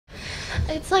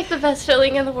It's like the best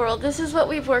feeling in the world. This is what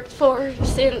we've worked for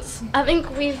since, I think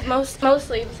we've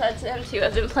mostly, besides them two,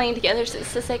 have been playing together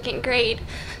since the 2nd grade.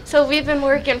 So we've been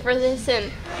working for this,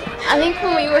 and I think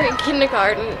when we were in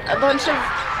kindergarten, a bunch of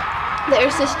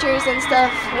their sisters and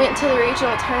stuff went to the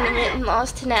regional tournament and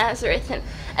lost to Nazareth, and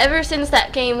ever since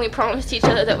that game we promised each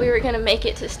other that we were going to make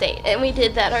it to state, and we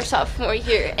did that our sophomore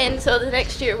year. And so the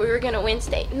next year we were going to win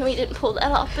state, and we didn't pull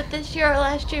that off, but this year or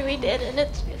last year we did, and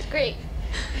it's great.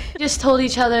 We just told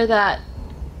each other that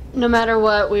no matter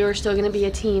what, we were still going to be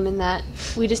a team, and that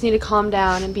we just need to calm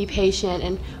down and be patient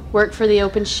and work for the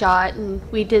open shot, and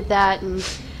we did that, and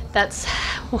that's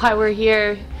why we're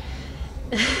here.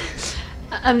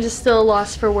 I'm just still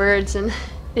lost for words, and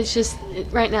it's just,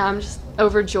 right now I'm just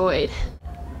overjoyed.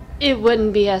 It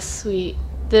wouldn't be as sweet.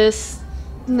 This,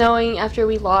 knowing after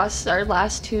we lost our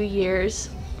last 2 years,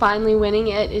 finally winning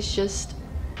it is just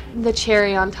the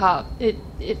cherry on top. It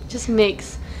just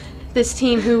makes this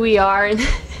team who we are, and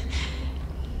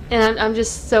I'm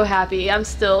just so happy. I'm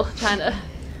still trying to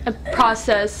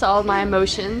process all my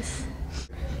emotions.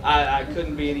 I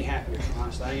couldn't be any happier,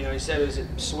 honestly. You know, he said, "Was it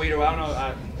sweeter?" Well, I don't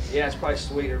know. Yeah, it's probably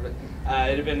sweeter, but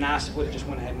it'd have been nice if we would have just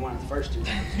went ahead and won it the first 2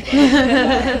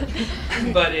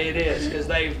 times. But it is, because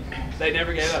they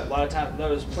never gave up. A lot of times there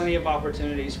was plenty of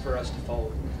opportunities for us to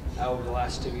fold over the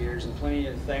last 2 years, and plenty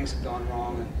of things have gone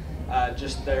wrong. And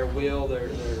just their will, their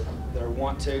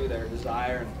want to, their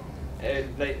desire.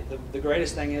 And the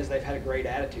greatest thing is they've had a great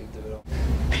attitude through it all.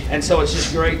 And so it's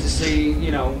just great to see,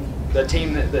 you know, the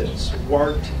team that's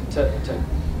worked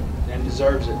and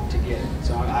deserves it to get it.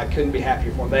 So I couldn't be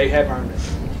happier for them. They have earned it.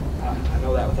 I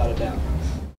know that without a doubt.